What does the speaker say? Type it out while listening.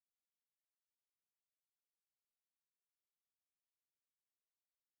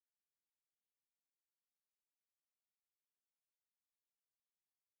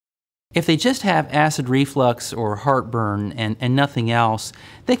If they just have acid reflux or heartburn and nothing else,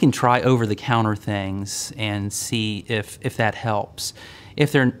 they can try over-the-counter things and see if that helps.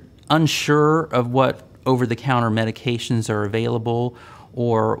 If they're unsure of what over-the-counter medications are available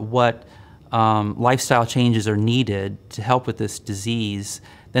or what lifestyle changes are needed to help with this disease,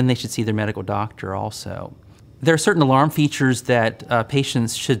 then they should see their medical doctor also. There are certain alarm features that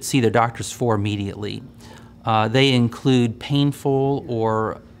patients should see their doctors for immediately. They include painful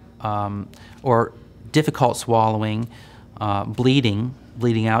or difficult swallowing,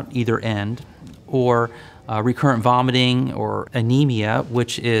 bleeding out either end, or recurrent vomiting or anemia,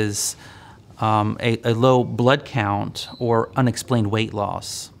 which is a low blood count or unexplained weight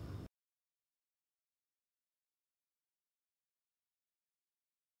loss.